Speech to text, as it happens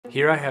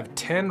Here I have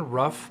 10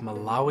 rough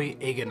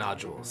Malawi agate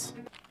nodules.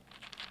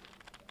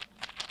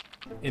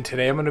 And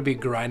today I'm going to be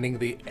grinding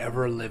the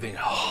ever-living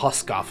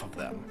husk off of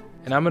them.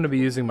 And I'm going to be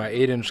using my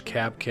 8-inch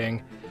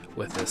CabKing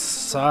with this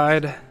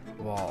side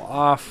wall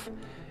off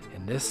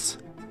and this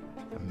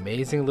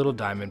amazing little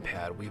diamond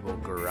pad. We will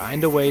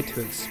grind away to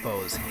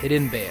expose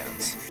hidden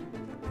bands.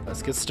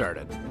 Let's get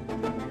started.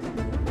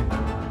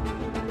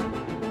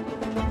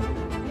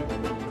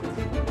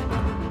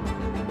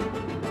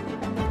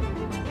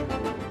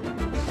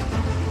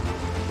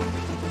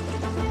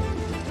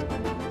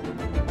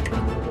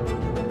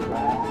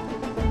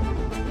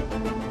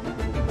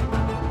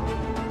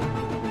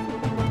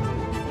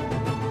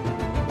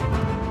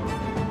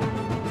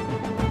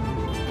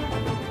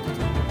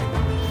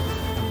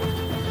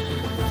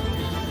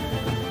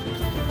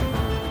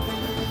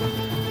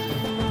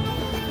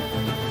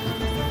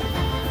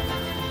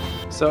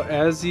 So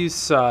as you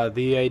saw,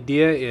 the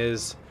idea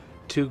is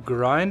to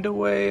grind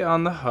away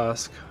on the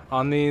husk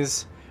on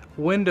these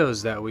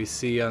windows that we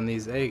see on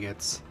these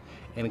agates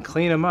and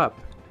clean them up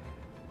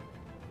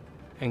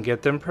and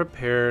get them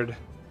prepared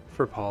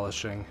for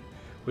polishing,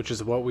 which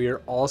is what we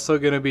are also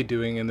going to be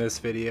doing in this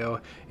video.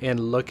 And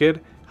look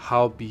at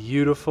how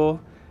beautiful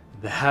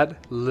that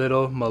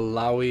little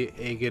Malawi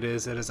agate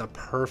is. It is a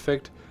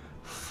perfect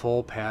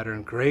full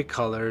pattern, great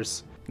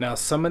colors. Now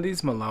some of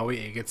these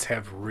Malawi agates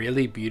have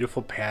really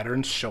beautiful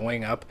patterns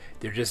showing up.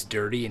 They're just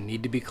dirty and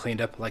need to be cleaned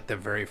up like the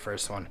very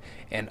first one.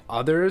 And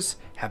others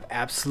have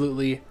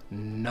absolutely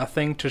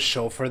nothing to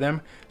show for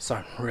them. So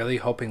I'm really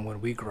hoping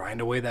when we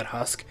grind away that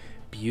husk,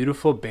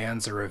 beautiful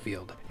bands are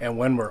revealed. And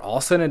when we're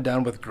all said and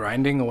done with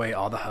grinding away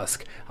all the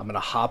husk, I'm going to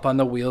hop on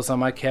the wheels on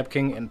my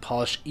CabKing and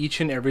polish each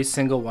and every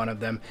single one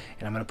of them.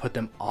 And I'm going to put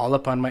them all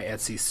up on my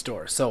Etsy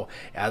store. So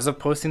as of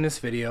posting this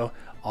video,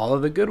 all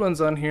of the good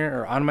ones on here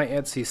are on my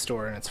Etsy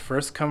store, and it's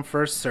first come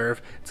first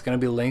serve. It's going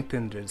to be linked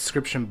in the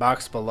description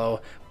box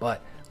below,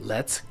 but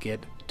let's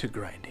get to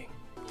grinding.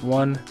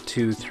 1,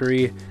 2,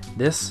 3.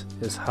 This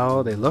is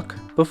how they look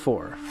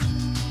before.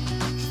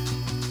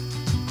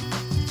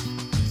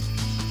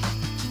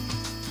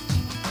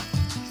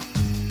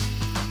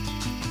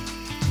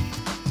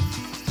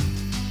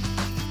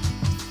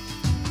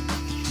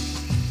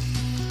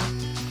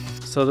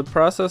 So the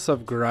process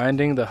of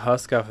grinding the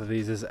husk off of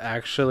these is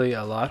actually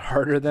a lot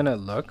harder than it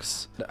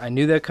looks. I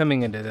knew that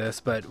coming into this,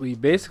 but we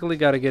basically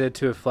got to get it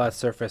to a flat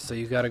surface, so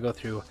you got to go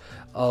through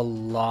a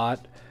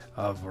lot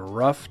of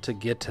rough to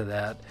get to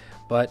that.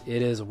 But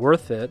it is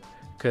worth it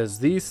because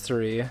these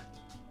three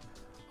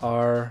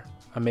are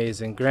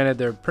amazing. Granted,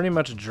 they're pretty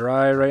much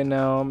dry right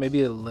now,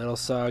 maybe a little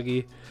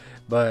soggy,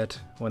 but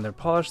when they're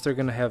polished, they're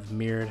going to have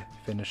mirrored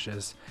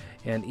finishes.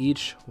 And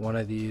each one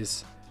of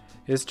these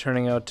is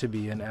turning out to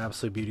be an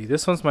absolute beauty.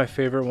 This one's my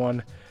favorite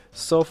one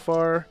so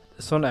far.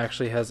 This one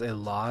actually has a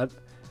lot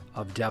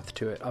of depth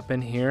to it. Up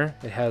in here,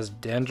 it has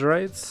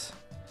dendritic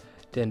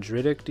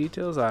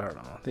details. I don't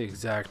know the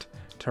exact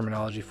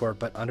terminology for it,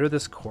 but under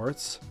this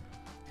quartz,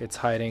 it's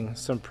hiding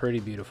some pretty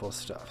beautiful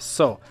stuff.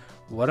 So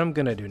what I'm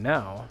gonna do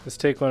now is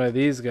take one of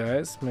these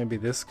guys, maybe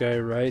this guy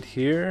right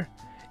here,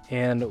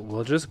 and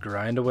we'll just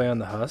grind away on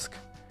the husk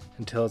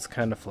until it's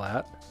kind of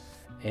flat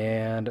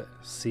and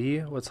see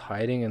what's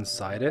hiding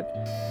inside it.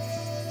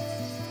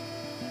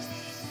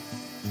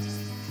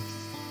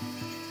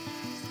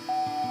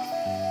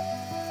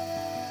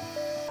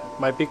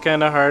 Might be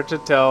kind of hard to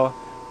tell,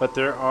 but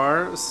there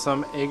are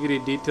some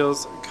agate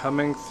details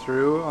coming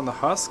through on the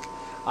husk.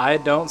 I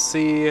don't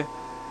see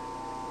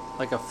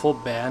like a full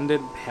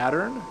banded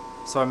pattern,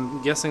 so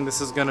I'm guessing this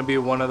is going to be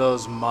one of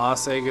those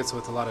moss agates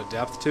with a lot of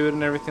depth to it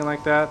and everything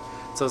like that.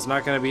 So it's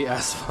not going to be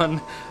as fun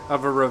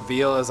of a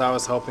reveal as I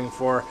was hoping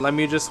for. Let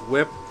me just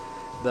whip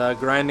the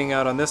grinding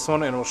out on this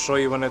one and we'll show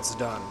you when it's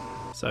done.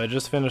 So I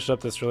just finished up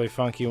this really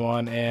funky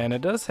one, and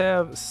it does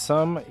have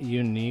some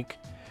unique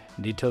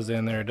details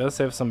in there. It does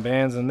have some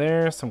bands in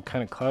there, some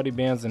kind of cloudy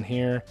bands in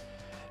here,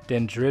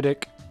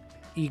 dendritic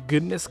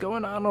goodness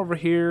going on over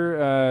here.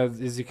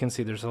 As you can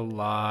see, there's a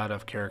lot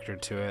of character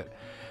to it.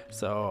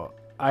 So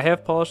I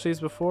have polished these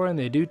before and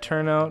they do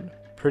turn out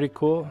pretty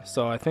cool,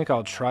 so I think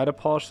I'll try to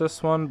polish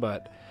this one,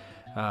 but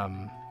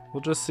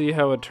we'll just see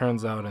how it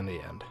turns out in the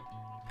end.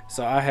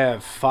 So I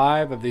have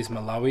 5 of these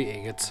Malawi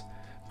agates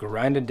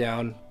grinded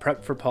down,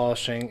 prepped for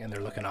polishing, and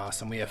they're looking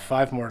awesome. We have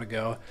 5 more to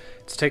go.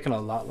 It's taken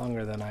a lot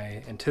longer than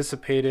I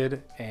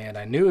anticipated, and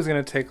I knew it was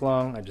going to take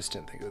long. I just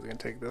didn't think it was going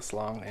to take this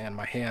long, and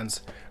my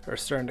hands are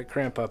starting to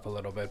cramp up a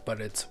little bit,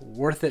 but it's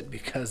worth it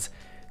because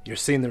you're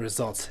seeing the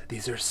results.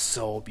 These are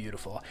so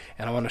beautiful,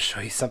 and I want to show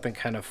you something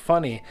kind of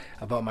funny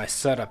about my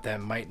setup that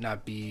might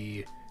not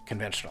be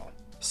conventional.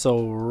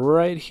 So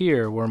right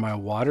here where my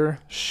water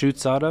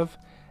shoots out of,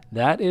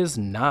 that is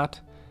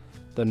not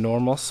the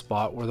normal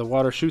spot where the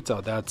water shoots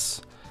out.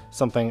 That's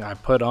something I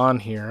put on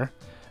here.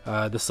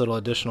 This little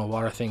additional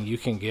water thing you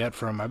can get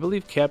from, I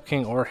believe,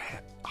 CabKing or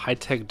High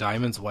Tech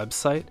Diamond's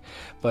website,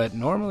 but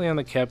normally on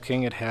the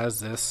CabKing it has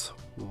this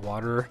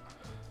water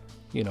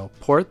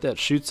port that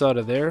shoots out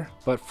of there,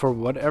 but for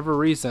whatever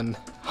reason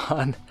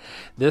on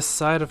this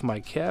side of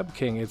my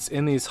CabKing. It's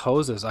in these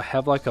hoses. I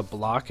have like a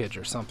blockage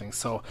or something.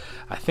 So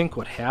I think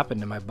what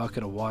happened in my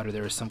bucket of water,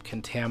 there was some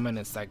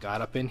contaminants that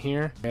got up in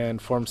here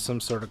and formed some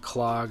sort of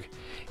clog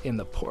in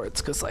the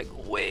ports, because like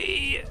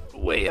way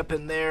up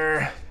in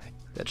there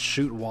that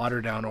shoot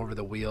water down over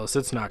the wheels.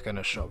 It's not going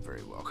to show up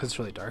very well because it's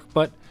really dark,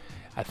 but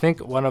I think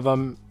one of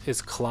them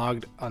is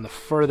clogged on the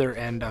further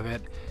end of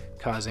it,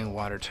 causing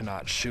water to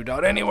not shoot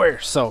out anywhere.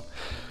 So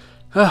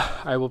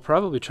I will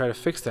probably try to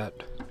fix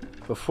that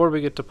before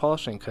we get to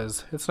polishing,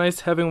 because it's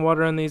nice having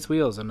water on these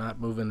wheels and not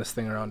moving this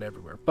thing around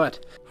everywhere.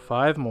 But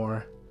 5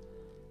 more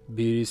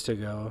beauties to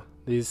go.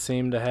 These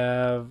seem to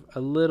have a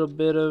little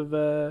bit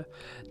of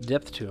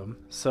depth to them,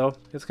 so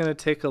it's going to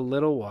take a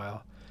little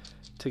while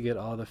to get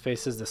all the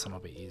faces. This one will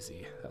be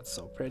easy. That's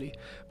so pretty.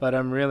 But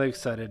I'm really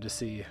excited to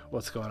see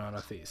what's going on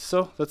with these.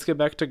 So let's get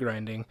back to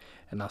grinding,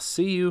 and I'll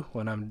see you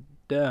when I'm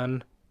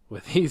done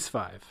with these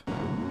 5.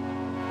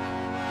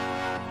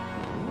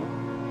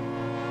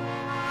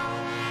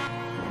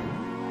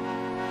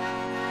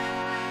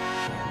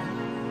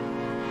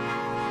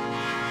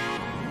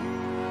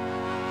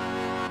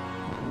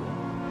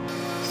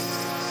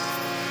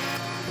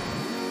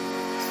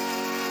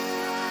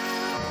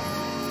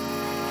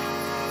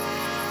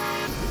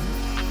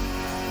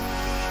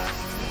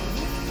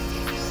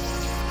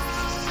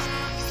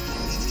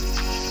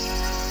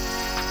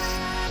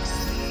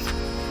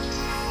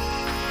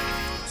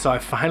 So I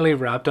finally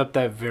wrapped up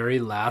that very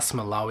last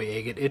Malawi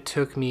agate. It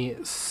took me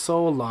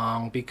so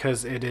long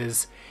because it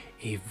is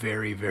a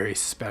very, very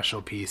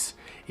special piece.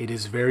 It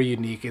is very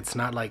unique. It's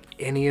not like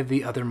any of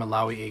the other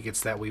Malawi agates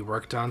that we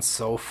worked on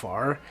so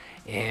far,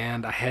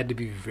 and I had to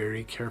be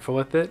very careful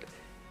with it.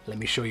 Let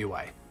me show you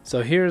why.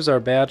 So here's our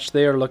batch.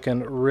 They are looking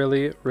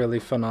really, really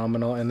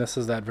phenomenal, and this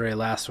is that very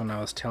last one I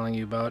was telling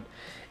you about.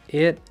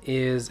 It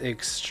is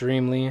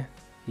extremely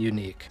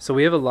unique. So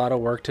we have a lot of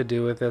work to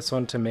do with this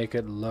one to make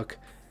it look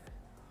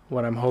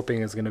what I'm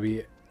hoping is going to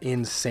be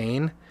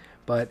insane,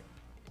 but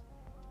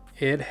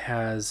it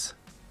has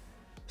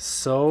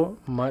so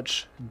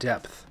much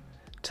depth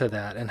to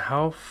that. And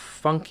how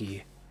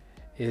funky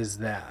is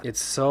that?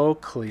 It's so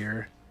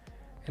clear,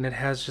 and it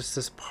has just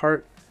this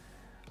part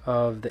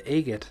of the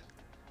agate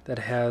that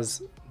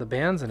has the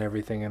bands and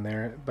everything in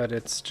there, but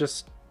it's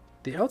just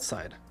the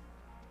outside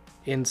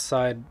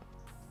inside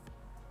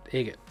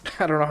agate.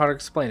 I don't know how to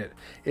explain it.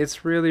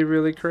 It's really,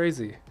 really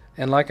crazy.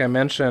 And like I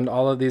mentioned,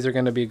 all of these are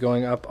going to be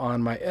going up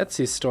on my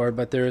Etsy store,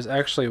 but there is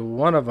actually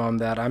one of them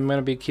that I'm going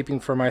to be keeping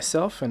for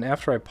myself, and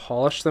after I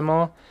polish them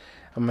all,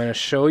 I'm going to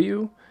show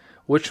you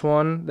which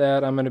one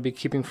that I'm going to be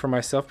keeping for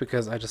myself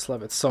because I just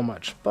love it so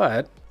much.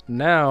 But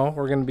now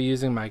we're going to be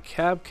using my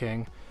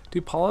CabKing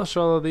to polish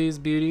all of these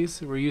beauties.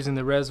 We're using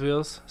the res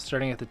wheels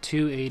starting at the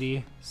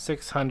 280,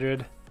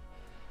 600,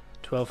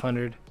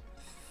 1200,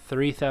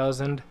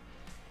 3000,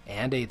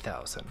 and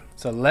 8,000.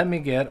 So let me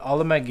get all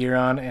of my gear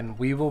on, and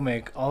we will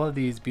make all of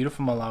these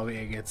beautiful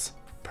Malawi agates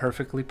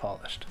perfectly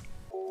polished.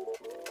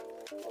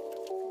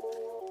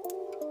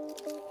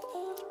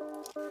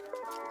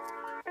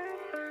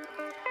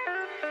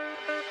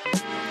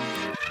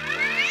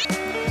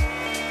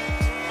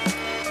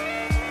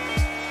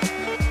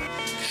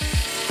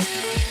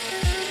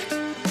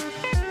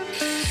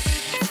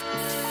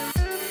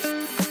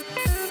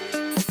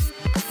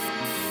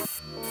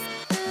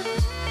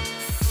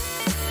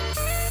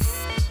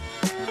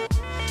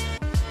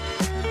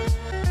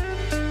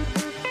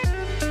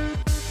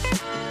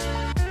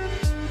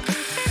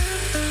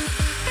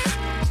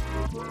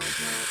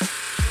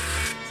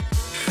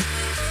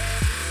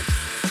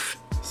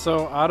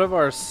 So out of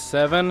our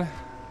 7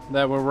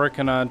 that we're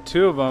working on,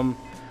 2 of them,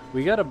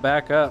 we got to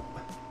back up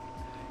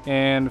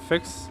and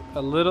fix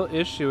a little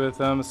issue with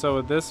them. So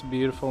with this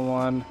beautiful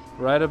one,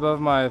 right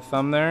above my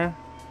thumb there,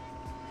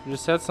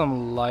 just had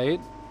some light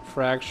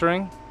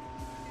fracturing.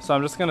 So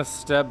I'm just going to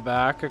step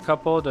back a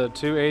couple to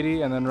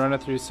 280 and then run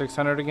it through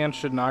 600 again.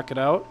 Should knock it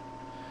out.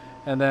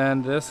 And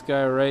then this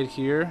guy right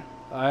here,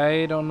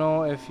 I don't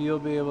know if you'll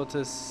be able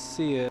to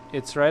see it.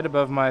 It's right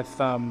above my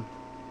thumb.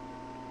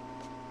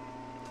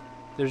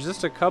 There's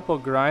just a couple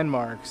grind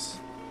marks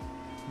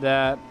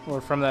that were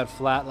from that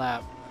flat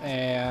lap,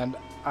 and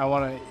I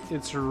want to,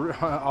 it's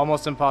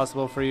almost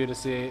impossible for you to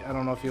see. I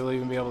don't know if you'll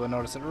even be able to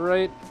notice it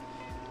right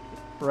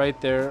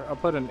there. I'll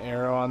put an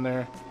arrow on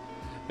there.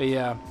 But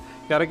yeah,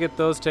 got to get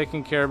those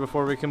taken care of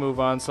before we can move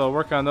on. So I'll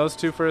work on those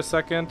 2 for a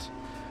second,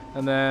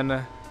 and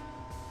then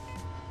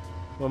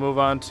we'll move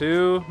on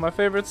to my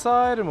favorite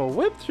side, and we'll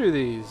whip through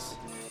these.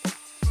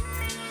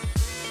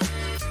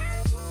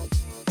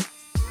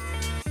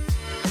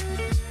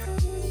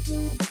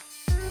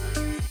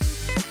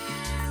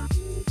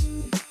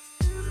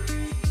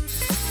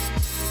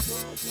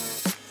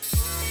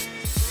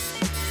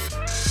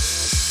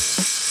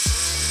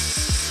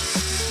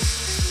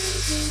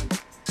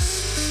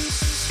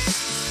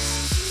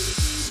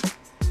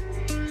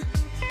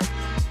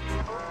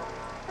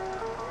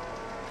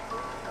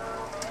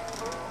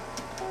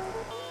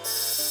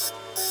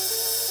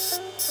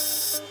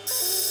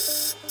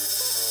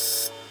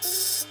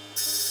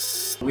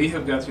 we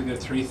have got through the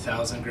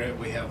 3000 grit.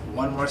 We have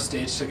one more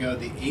stage to go,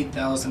 the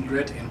 8000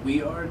 grit, and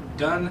we are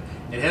done.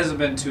 It hasn't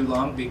been too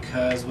long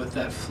because with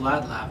that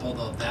flat lap,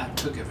 although that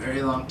took a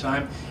very long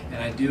time,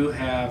 and I do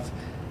have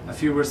a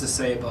few words to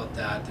say about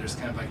that. There's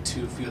kind of like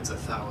two fields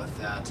of thought with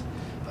that,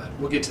 but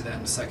we'll get to that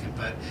in a second.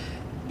 But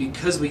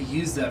because we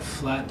use that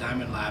flat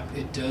diamond lap,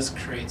 it does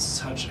create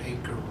such a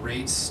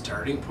great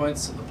starting point,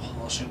 so the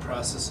polishing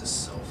process is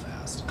so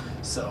fast.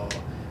 So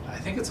I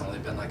think it's only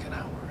been like an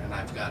hour, and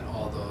I've got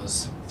all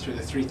those through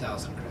the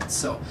 3000 grits.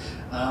 So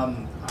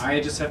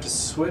I just have to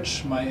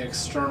switch my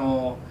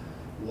external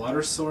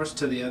water source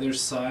to the other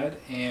side,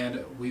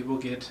 and we will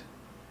get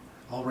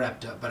all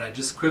wrapped up. But I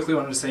just quickly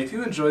wanted to say, if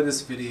you enjoyed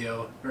this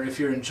video, or if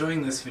you're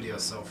enjoying this video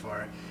so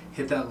far,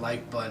 hit that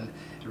like button.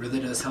 It really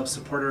does help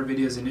support our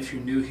videos, and if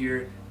you're new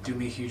here, do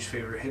me a huge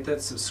favor, hit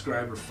that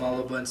subscribe or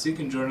follow button so you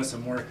can join us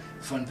on more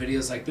fun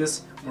videos like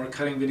this, more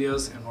cutting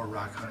videos, and more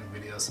rock hunting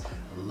videos.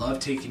 I love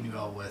taking you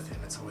all with,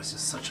 and it's always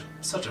just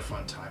such a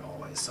fun time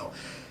always. So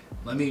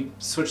let me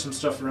switch some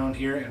stuff around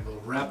here, and we'll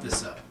wrap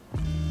this up.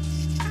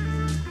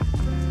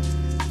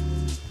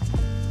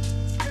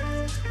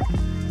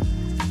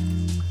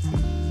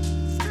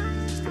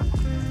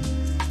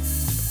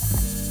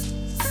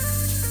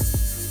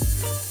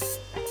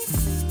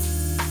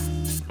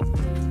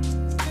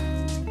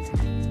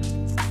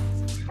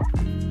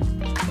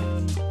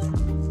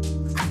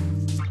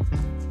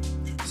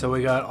 So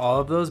we got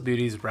all of those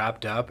beauties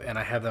wrapped up, and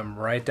I have them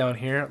right down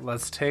here.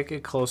 Let's take a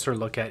closer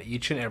look at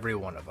each and every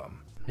one of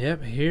them.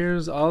 Yep,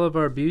 here's all of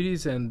our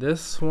beauties, and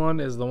this one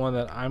is the one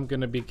that I'm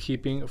going to be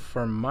keeping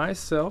for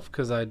myself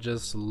because I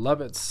just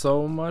love it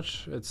so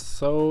much. It's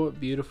so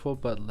beautiful.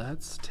 But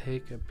let's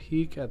take a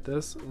peek at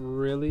this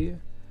really,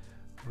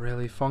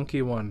 really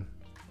funky one.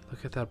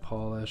 Look at that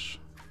polish,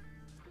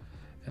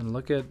 and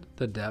look at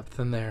the depth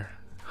in there.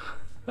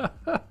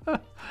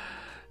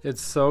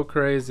 It's so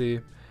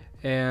crazy.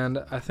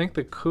 And I think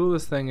the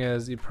coolest thing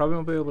is, you probably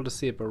won't be able to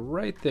see it, but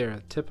right there,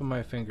 the tip of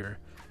my finger,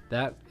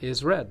 that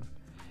is red.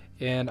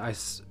 And I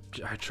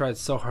tried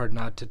so hard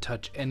not to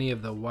touch any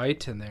of the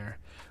white in there,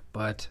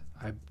 but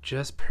I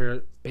just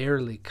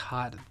barely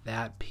caught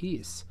that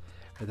piece,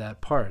 or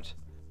that part,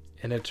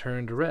 and it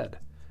turned red.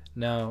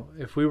 Now,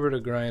 if we were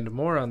to grind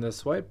more on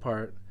this white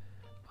part,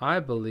 I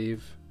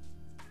believe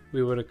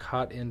we would have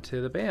caught into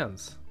the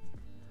bands.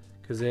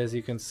 Because as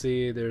you can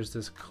see, there's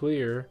this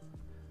clear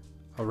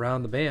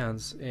around the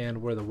bands, and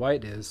where the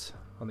white is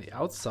on the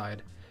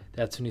outside,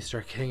 that's when you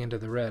start getting into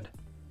the red.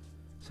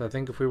 So I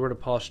think if we were to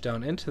polish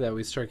down into that,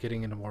 we start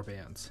getting into more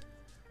bands.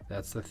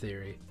 That's the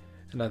theory,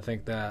 and I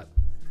think that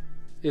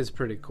is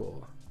pretty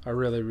cool. I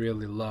really,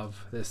 really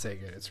love this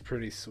agate. It's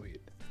pretty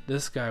sweet.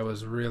 This guy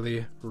was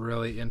really,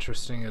 really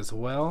interesting as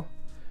well.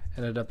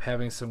 Ended up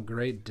having some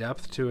great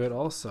depth to it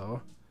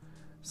also.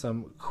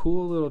 Some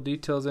cool little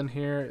details in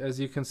here.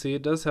 As you can see,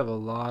 it does have a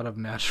lot of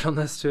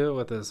naturalness to it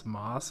with this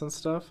moss and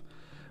stuff.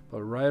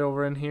 But right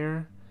over in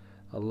here,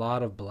 a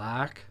lot of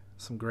black,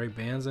 some great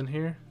bands in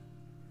here.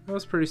 That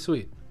was pretty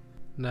sweet.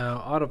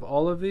 Now, out of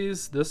all of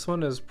these, this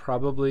one is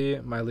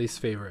probably my least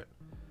favorite,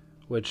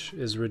 which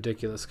is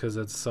ridiculous because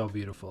it's so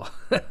beautiful.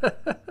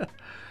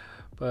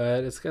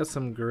 But it's got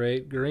some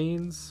great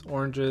greens,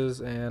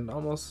 oranges, and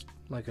almost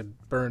like a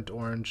burnt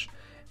orange,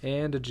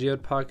 and a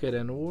geode pocket,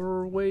 and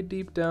we're way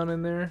deep down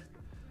in there.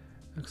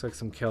 Looks like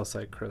some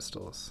calcite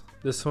crystals.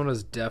 This one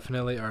is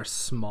definitely our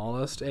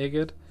smallest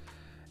agate,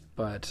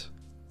 but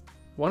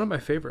one of my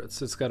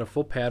favorites. It's got a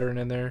full pattern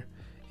in there.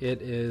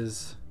 It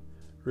is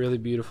really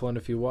beautiful, and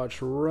if you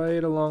watch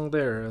right along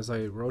there as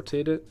I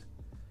rotate it,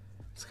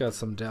 it's got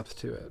some depth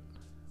to it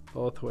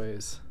both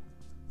ways.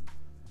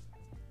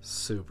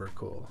 Super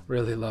cool.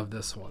 Really love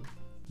this one.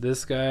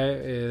 This guy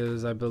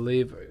is, I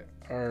believe,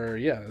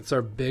 it's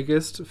our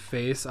biggest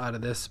face out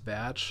of this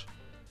batch.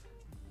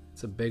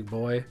 It's a big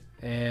boy,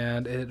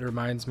 and it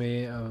reminds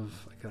me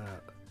of like a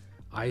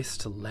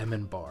iced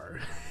lemon bar.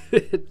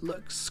 It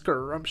looks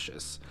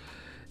scrumptious.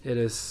 It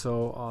is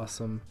so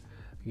awesome.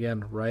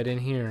 Again, right in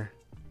here,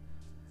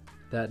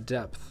 that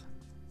depth.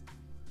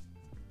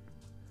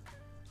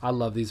 I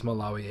love these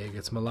Malawi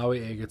agates.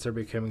 Malawi agates are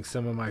becoming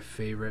some of my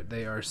favorite.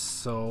 They are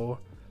so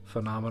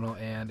phenomenal,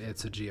 and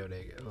it's a geode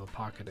agate, a little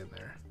pocket in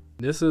there.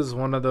 This is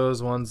one of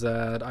those ones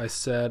that I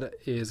said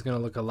is going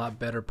to look a lot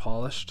better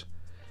polished.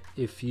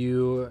 If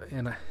you,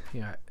 and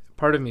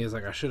part of me is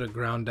like, I should have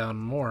ground down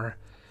more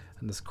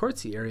in this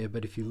quartzy area,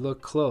 but if you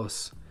look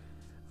close,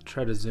 I'll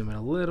try to zoom in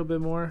a little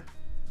bit more.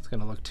 It's going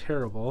to look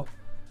terrible,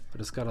 but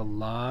it's got a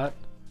lot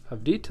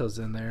of details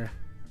in there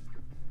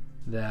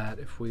that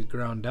if we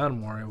ground down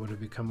more, it would have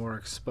become more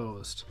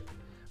exposed.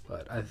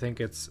 But I think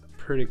it's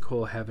pretty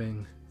cool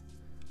having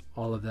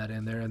all of that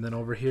in there. And then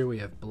over here we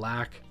have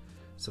black,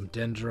 some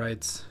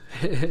dendrites.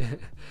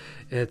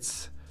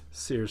 It's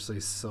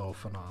seriously so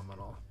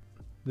phenomenal.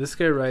 This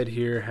guy right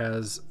here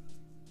has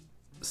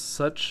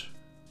such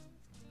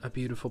a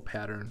beautiful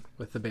pattern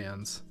with the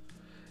bands.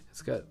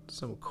 It's got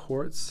some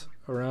quartz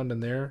around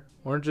in there,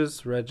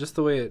 oranges, red, just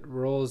the way it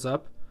rolls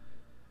up.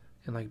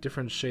 in like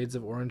different shades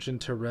of orange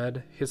into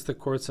red, hits the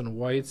quartz in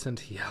whites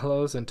into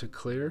yellows into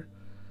clear.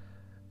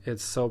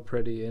 It's so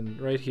pretty. And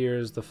right here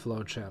is the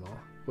flow channel,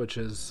 which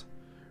is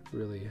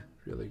really,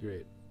 really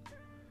great.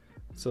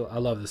 So I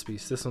love this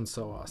piece. This one's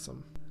so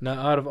awesome. Now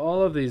out of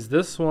all of these,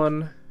 this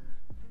one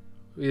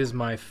is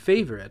my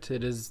favorite.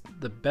 It is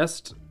the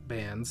best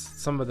bands,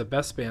 some of the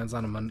best bands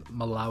on a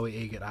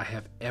Malawi agate I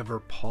have ever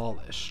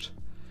polished.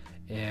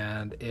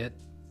 And it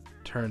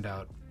turned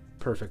out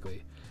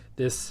perfectly.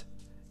 This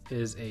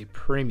is a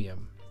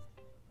premium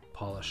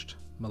polished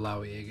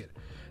Malawi agate.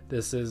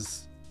 This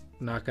is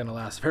not going to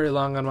last very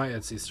long on my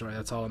Etsy store.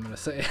 That's all I'm going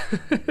to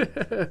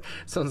say.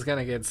 Someone's going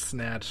to get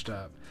snatched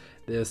up.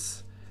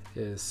 This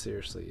is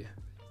seriously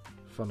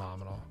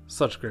phenomenal.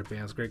 Such great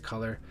bands, great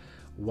color.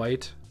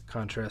 White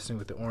contrasting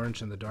with the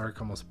orange and the dark,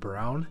 almost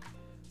brown.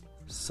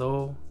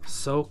 So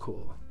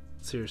cool.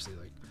 Seriously,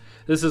 like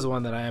this is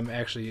one that I am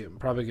actually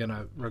probably going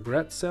to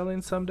regret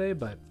selling someday,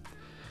 but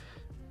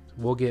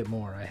we'll get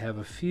more. I have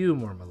a few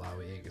more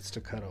Malawi agates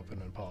to cut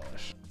open and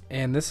polish.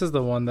 And this is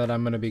the one that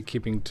I'm going to be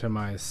keeping to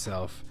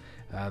myself.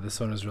 This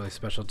one is really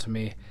special to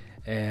me,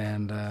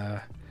 and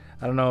I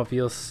don't know if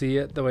you'll see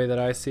it the way that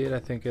I see it. I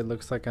think it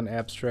looks like an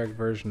abstract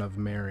version of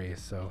Mary,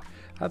 so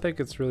I think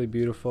it's really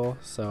beautiful.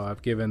 So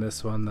I've given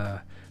this one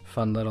the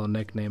fun little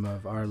nickname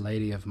of Our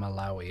Lady of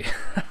Malawi.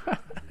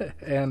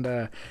 And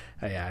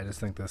yeah, I just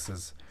think this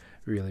is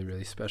really,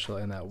 really special,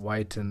 and that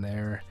white in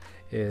there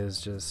is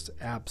just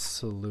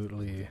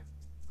absolutely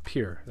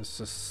pure. It's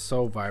just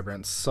so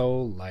vibrant, so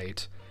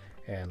light,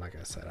 and like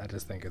I said, I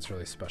just think it's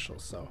really special.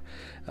 So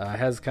it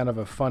has kind of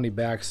a funny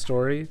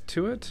backstory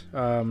to it.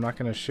 I'm not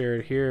going to share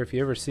it here. If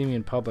you ever see me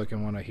in public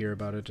and want to hear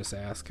about it, just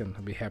ask and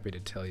I'll be happy to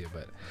tell you.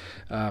 But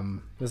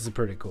this is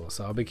pretty cool,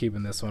 so I'll be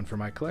keeping this one for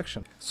my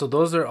collection. So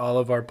those are all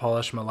of our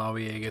polished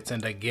Malawi agates,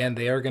 and again,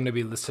 they are going to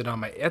be listed on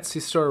my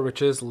Etsy store,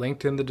 which is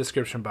linked in the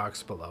description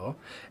box below,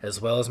 as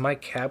well as my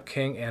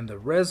CabKing and the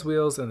res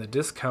wheels, and the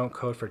discount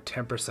code for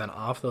 10%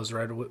 off those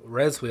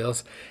res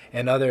wheels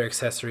and other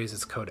accessories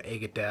is code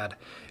AGATEDAD.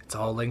 It's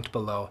all linked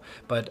below.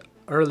 But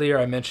earlier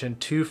I mentioned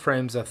 2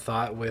 frames of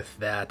thought with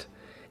that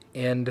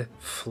end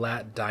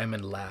flat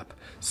diamond lap.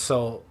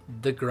 So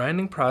the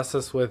grinding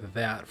process with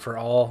that, for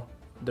all,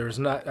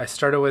 I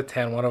started with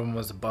 10, one of them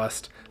was a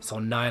bust, so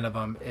 9 of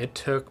them. It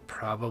took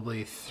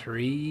probably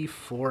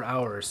 3-4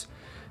 hours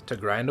to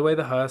grind away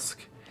the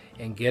husk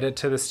and get it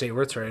to the state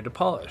where it's ready to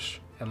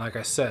polish. And like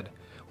I said,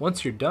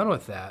 once you're done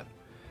with that,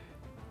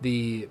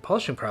 the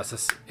polishing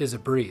process is a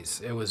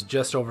breeze. It was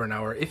just over an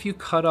hour. If you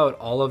cut out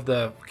all of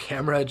the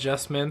camera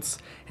adjustments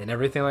and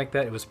everything like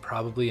that, it was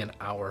probably an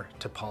hour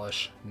to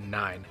polish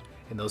 9,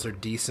 and those are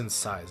decent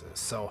sizes.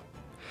 So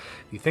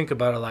if you think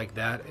about it like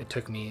that, it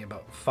took me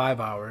about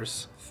 5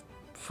 hours,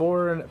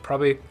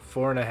 probably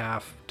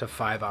 4.5 to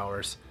 5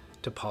 hours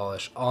to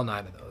polish all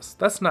 9 of those.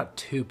 That's not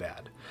too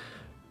bad,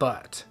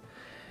 but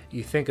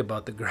you think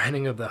about the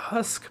grinding of the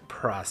husk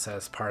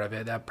process part of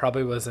it, that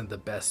probably wasn't the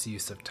best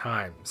use of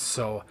time.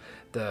 So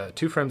the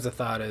 2 frames of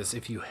thought is,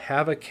 if you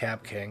have a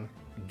CabKing,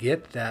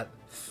 get that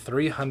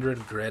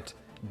 300 grit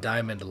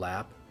diamond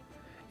lap,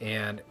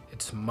 and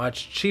it's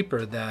much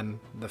cheaper than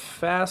the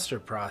faster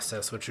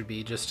process, which would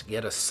be just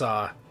get a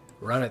saw,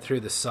 run it through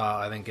the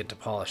saw, and then get to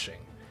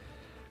polishing.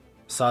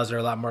 Saws are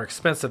a lot more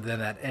expensive than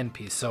that end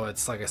piece, so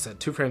it's, like I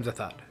said, 2 frames of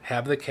thought.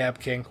 Have the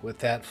CabKing with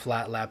that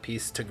flat lap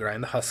piece to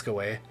grind the husk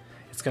away.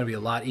 It's going to be a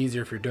lot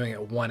easier if you're doing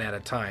it one at a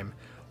time,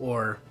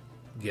 or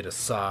get a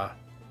saw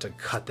to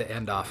cut the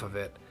end off of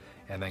it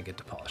and then get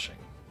to polishing.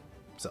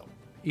 So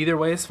either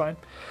way is fine.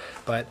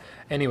 But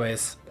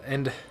anyways,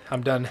 and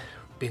I'm done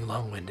being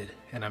long-winded,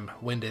 and I'm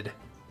winded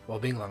while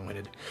being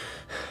long-winded.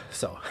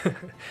 So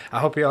I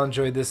hope you all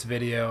enjoyed this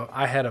video.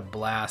 I had a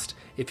blast.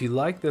 If you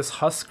like this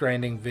husk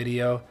grinding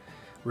video,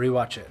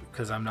 rewatch it,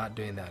 because I'm not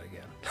doing that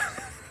again.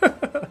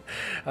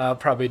 I'll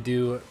probably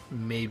do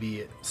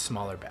maybe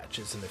smaller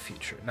batches in the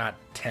future, not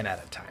 10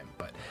 at a time.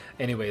 But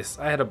anyways,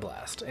 I had a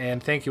blast,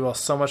 and thank you all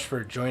so much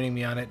for joining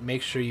me on it.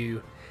 Make sure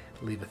you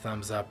leave a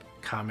thumbs up,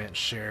 comment,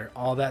 share.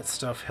 All that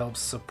stuff helps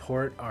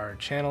support our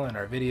channel and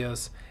our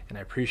videos, and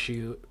I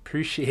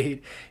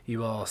appreciate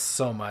you all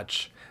so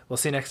much. We'll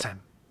see you next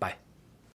time.